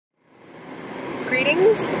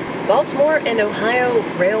Greetings, Baltimore and Ohio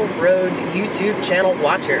Railroad YouTube channel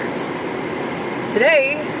watchers.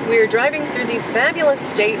 Today, we are driving through the fabulous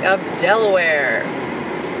state of Delaware.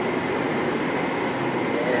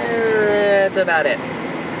 That's about it.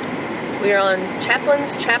 We are on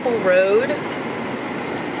Chaplain's Chapel Road,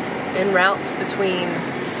 en route between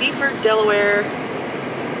Seaford, Delaware,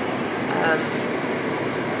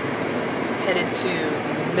 headed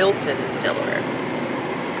to Milton, Delaware.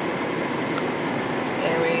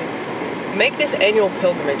 And we make this annual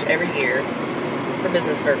pilgrimage every year for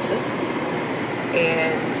business purposes.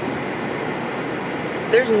 And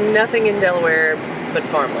there's nothing in Delaware but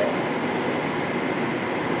farmland.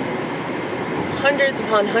 Hundreds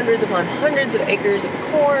upon hundreds upon hundreds of acres of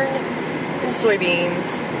corn and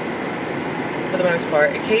soybeans for the most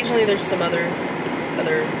part. Occasionally there's some other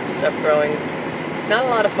stuff growing. Not a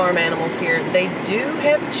lot of farm animals here. They do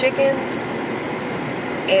have chickens,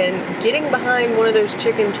 and getting behind one of those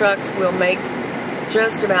chicken trucks will make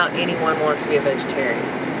just about anyone want to be a vegetarian.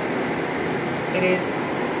 It is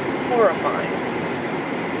horrifying.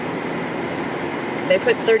 They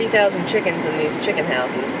put 30,000 chickens in these chicken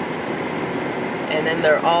houses, and then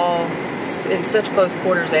they're all in such close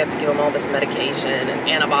quarters they have to give them all this medication and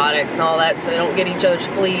antibiotics and all that so they don't get each other's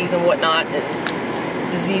fleas and whatnot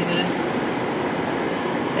and diseases.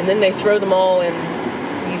 And then they throw them all in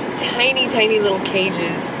these tiny, tiny little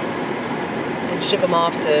cages and ship them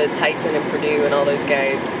off to Tyson and Purdue and all those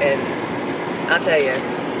guys. And I'll tell you,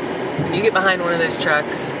 when you get behind one of those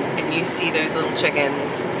trucks and you see those little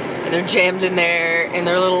chickens and they're jammed in there and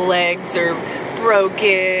their little legs are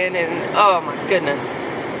broken and oh my goodness,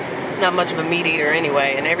 not much of a meat eater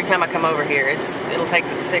anyway. And every time I come over here, it'll take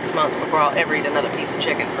me 6 months before I'll ever eat another piece of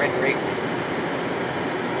chicken for any reason.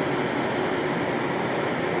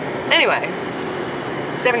 Anyway,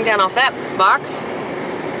 stepping down off that box,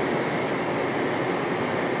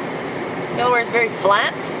 Delaware is very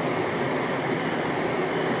flat,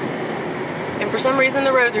 and for some reason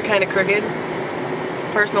the roads are kind of crooked. It's a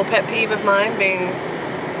personal pet peeve of mine, being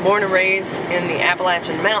born and raised in the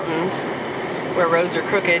Appalachian Mountains where roads are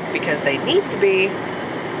crooked because they need to be.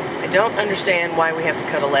 I don't understand why we have to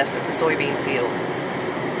cut a left at the soybean field.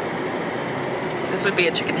 This would be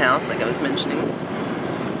a chicken house, like I was mentioning.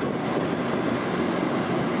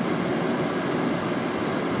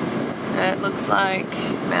 It looks like,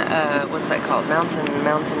 what's that called?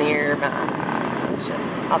 Mountaineer. Shit,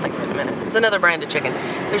 I'll think of it in a minute. It's another brand of chicken.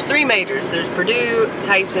 There's three majors. There's Purdue,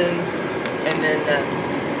 Tyson, and then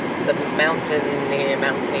the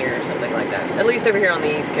Mountaineer or something like that. At least over here on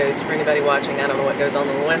the East Coast. For anybody watching, I don't know what goes on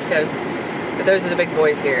the West Coast, but those are the big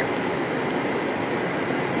boys here.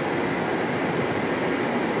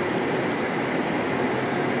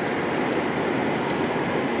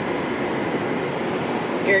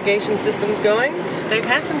 Irrigation system's going. They've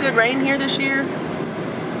had some good rain here this year,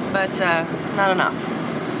 but not enough.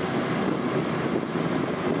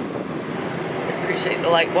 Appreciate the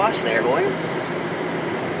light wash there, boys.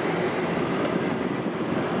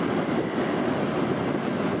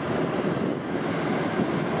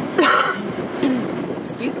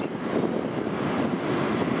 Excuse me.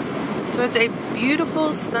 So it's a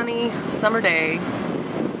beautiful sunny summer day.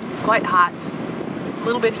 It's quite hot, a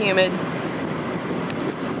little bit humid.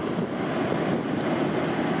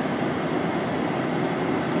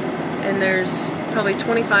 And there's probably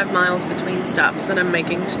 25 miles between stops that I'm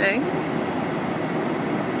making today.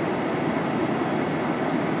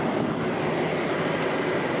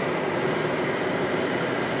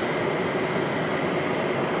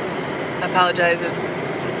 I apologize,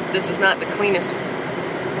 this is not the cleanest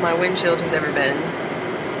my windshield has ever been.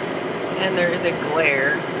 And there is a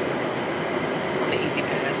glare on the Easy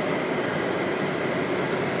Pass.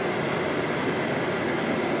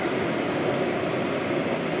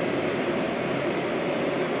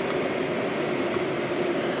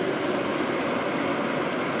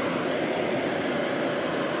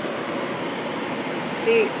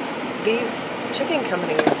 See, these chicken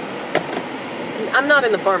companies, I'm not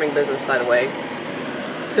in the farming business, by the way,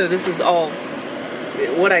 so this is all,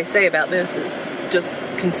 what I say about this is just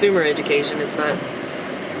consumer education. It's not,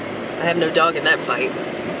 I have no dog in that fight.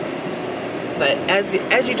 But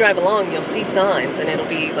as you drive along, you'll see signs, and it'll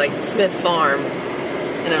be like Smith Farm,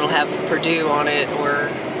 and it'll have Purdue on it, or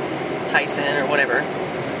Tyson, or whatever.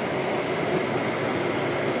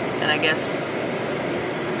 And I guess,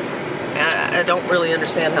 I don't really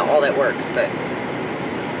understand how all that works, but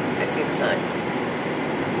I see the signs.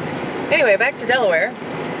 Anyway, back to Delaware.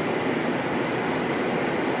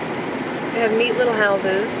 They have neat little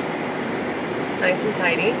houses, nice and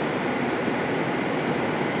tidy.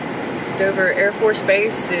 Dover Air Force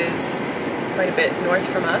Base is quite a bit north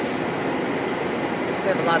from us. We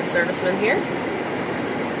have a lot of servicemen here.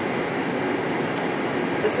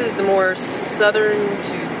 This is the more southern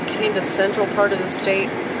to kind of central part of the state,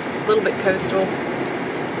 a little bit coastal.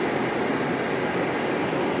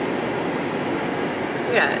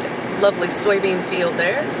 We got a lovely soybean field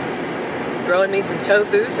there. Growing me some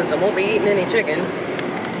tofu since I won't be eating any chicken.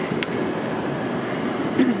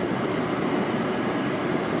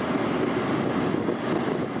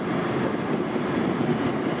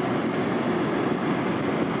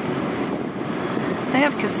 They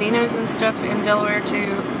have casinos and stuff in Delaware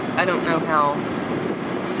too. I don't know how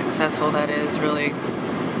successful that is really.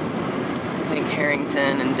 I think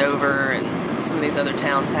Harrington and Dover and some of these other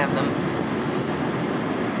towns have them.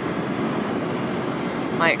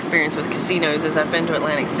 My experience with casinos, as I've been to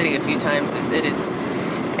Atlantic City a few times, is it is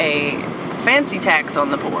a fancy tax on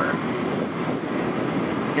the poor.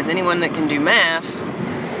 Because anyone that can do math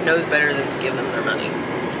knows better than to give them their money.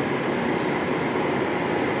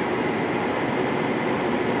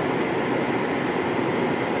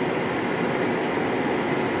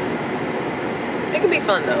 It can be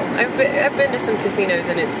fun though. I've been to some casinos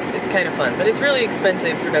and it's kind of fun, but it's really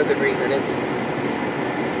expensive for no good reason. If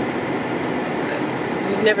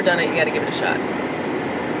you've never done it, you got to give it a shot.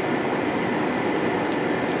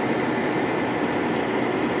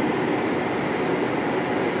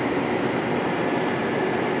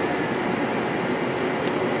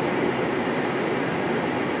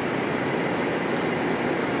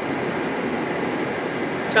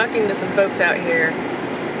 Talking to some folks out here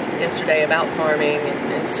yesterday about farming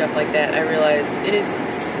and stuff like that, I realized it is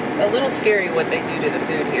a little scary what they do to the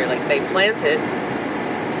food here. Like, they plant it,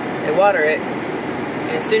 they water it,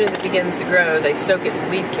 and as soon as it begins to grow, they soak it in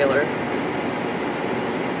weed killer.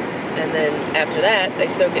 And then after that, they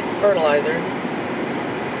soak it in fertilizer.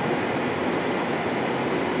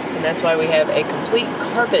 And that's why we have a complete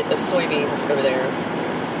carpet of soybeans over there,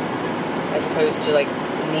 as opposed to like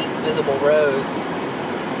neat visible rows.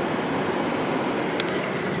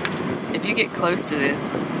 If you get close to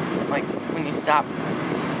this, like when you stop,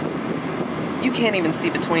 you can't even see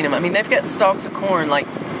between them. I mean, they've got stalks of corn like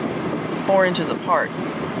 4 inches apart.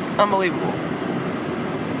 It's unbelievable.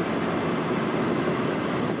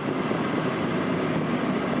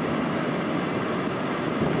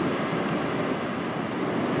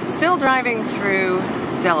 Still driving through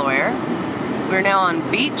Delaware. We're now on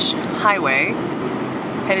Beach Highway,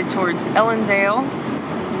 headed towards Ellendale.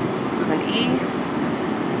 It's with an E,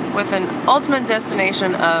 with an ultimate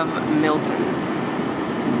destination of Milton.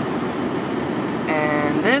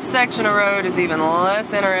 And this section of road is even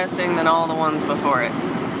less interesting than all the ones before it.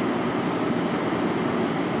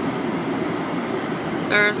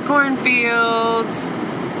 There's cornfields.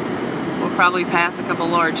 We'll probably pass a couple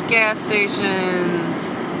large gas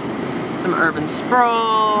stations, some urban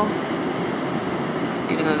sprawl,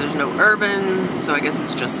 even though there's no urban, so I guess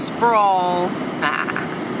it's just sprawl.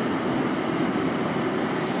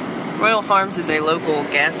 Royal Farms is a local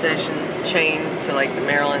gas station chain to like the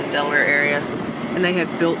Maryland, Delaware area, and they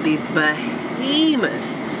have built these behemoth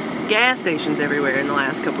gas stations everywhere in the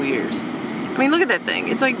last couple years. I mean, look at that thing.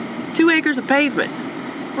 It's like 2 acres of pavement.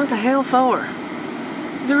 What the hell for?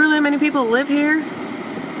 Is there really that many people live here?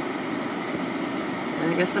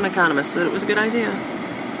 I guess some economists said it was a good idea.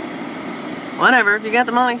 Whatever, if you got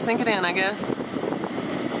the money, sink it in, I guess.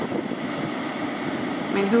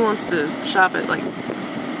 I mean, who wants to shop at like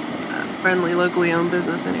friendly, locally owned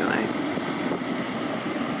business anyway?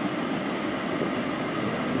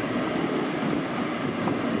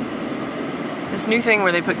 This new thing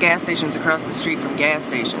where they put gas stations across the street from gas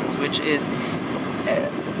stations, which is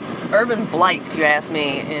urban blight, if you ask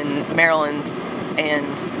me, in Maryland and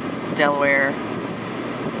Delaware.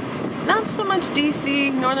 Not so much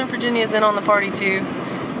DC. Northern Virginia is in on the party too.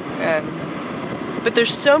 But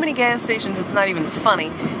there's so many gas stations it's not even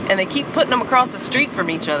funny, and they keep putting them across the street from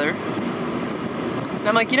each other. And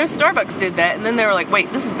I'm like, you know, Starbucks did that, and then they were like,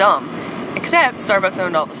 wait, this is dumb. Except Starbucks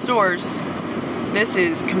owned all the stores. This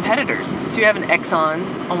is competitors. So you have an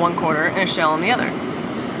Exxon on one corner and a Shell on the other.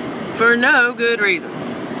 For no good reason.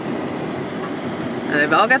 And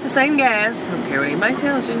they've all got the same gas. I don't care what anybody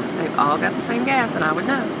tells you. They've all got the same gas, and I would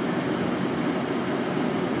know.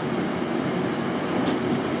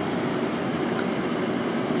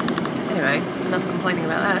 Anyway, enough complaining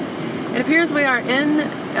about that. It appears we are in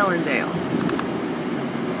Ellendale.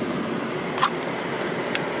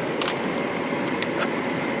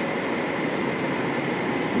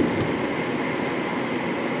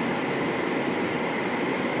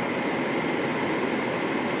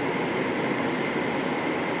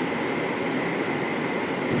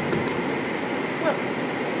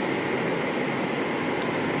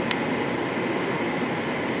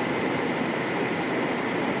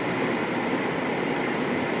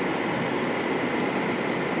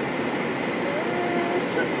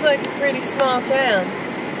 pretty small town.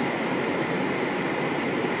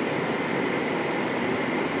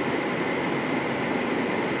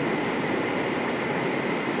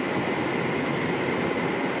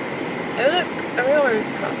 Oh look, a railroad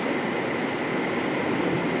crossing.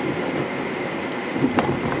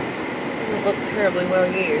 Doesn't look terribly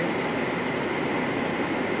well used.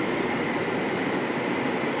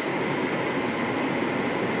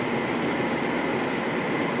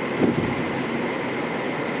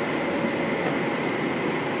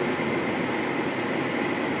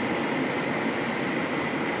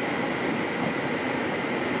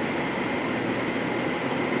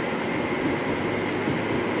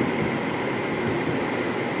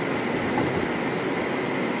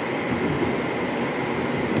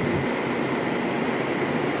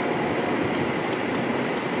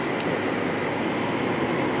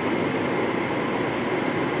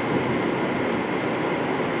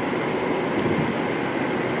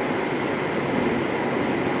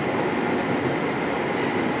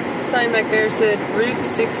 Sign back there said Route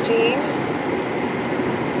 16.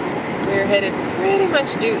 We're headed pretty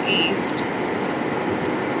much due east.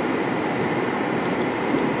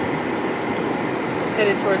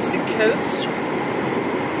 Headed towards the coast.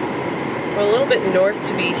 We're a little bit north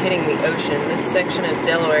to be hitting the ocean. This section of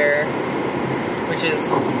Delaware, which is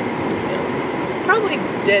probably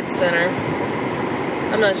dead center.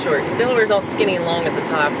 I'm not sure, because Delaware's all skinny and long at the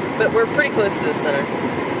top, but we're pretty close to the center.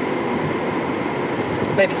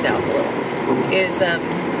 Maybe south a little, is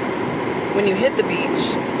when you hit the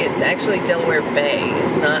beach, it's actually Delaware Bay.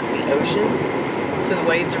 It's not the ocean, so the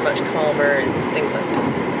waves are much calmer and things like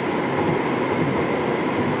that.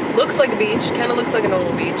 Looks like a beach, kind of looks like a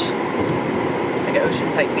normal beach, like an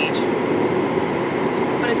ocean type beach,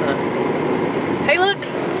 but it's not. Hey look!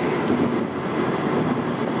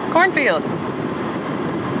 Cornfield!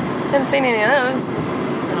 Haven't seen any of those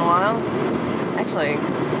in a while. Actually,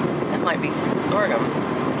 that might be sorghum.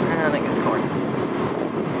 I think it's corn.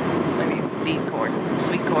 Maybe feed corn,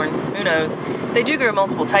 sweet corn, who knows. They do grow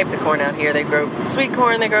multiple types of corn out here. They grow sweet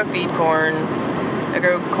corn, they grow feed corn, they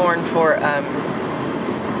grow corn for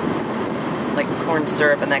like corn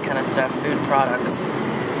syrup and that kind of stuff, food products.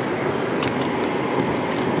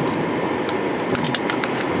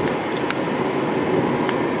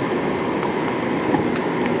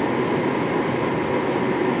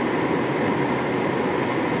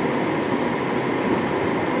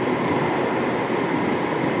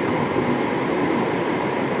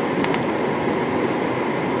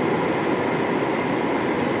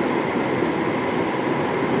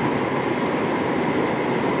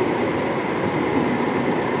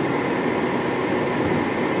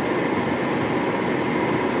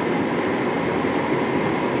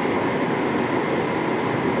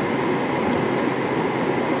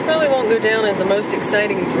 Probably won't go down as the most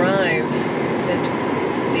exciting drive that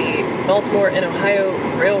the Baltimore and Ohio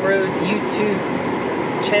Railroad YouTube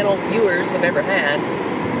channel viewers have ever had,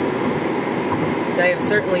 because I have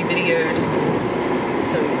certainly videoed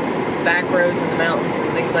some back roads in the mountains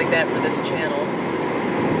and things like that for this channel.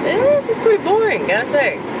 And this is pretty boring, gotta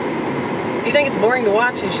say. If you think it's boring to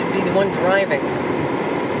watch, you should be the one driving.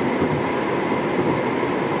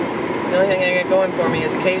 The only thing I got going for me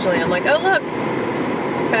is occasionally I'm like, oh look!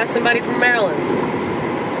 Past somebody from Maryland.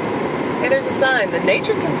 Hey, there's a sign, the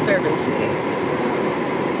Nature Conservancy.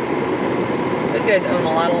 Those guys own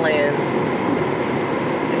a lot of land,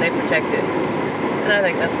 and they protect it. And I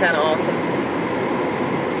think that's kind of awesome.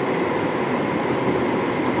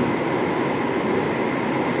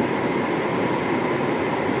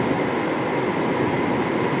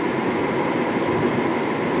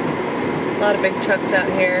 A lot of big trucks out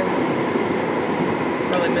here.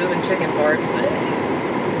 Probably moving chicken parts, but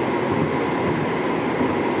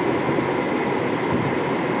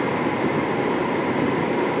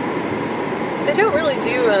they don't really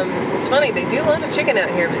do, it's funny, they do a lot of chicken out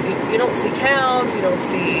here, but you don't see cows, you don't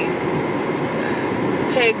see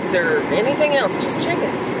pigs or anything else, just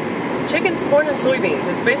chickens. Chickens, corn, and soybeans.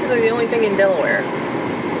 It's basically the only thing in Delaware.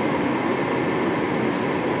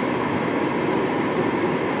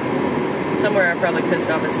 Somewhere I probably pissed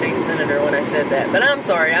off a state senator when I said that, but I'm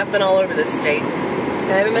sorry, I've been all over this state.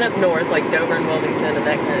 I haven't been up north, like Dover and Wilmington and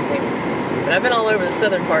that kind of thing, but I've been all over the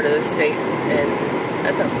southern part of this state, and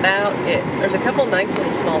that's about it. There's a couple nice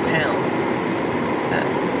little small towns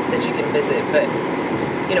that you can visit, but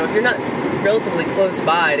you know, if you're not relatively close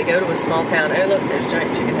by to go to a small town, oh look, there's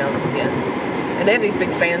giant chicken houses again. And they have these big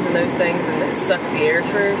fans in those things, and it sucks the air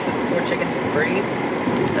through so the poor chickens can breathe.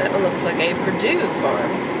 That one looks like a Purdue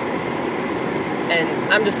farm. And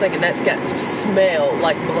I'm just thinking that's got to smell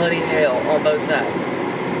like bloody hell on both sides.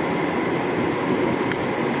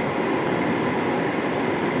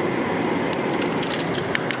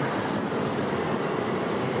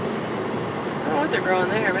 what they're growing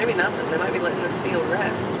there. Maybe nothing. They might be letting this field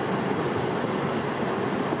rest.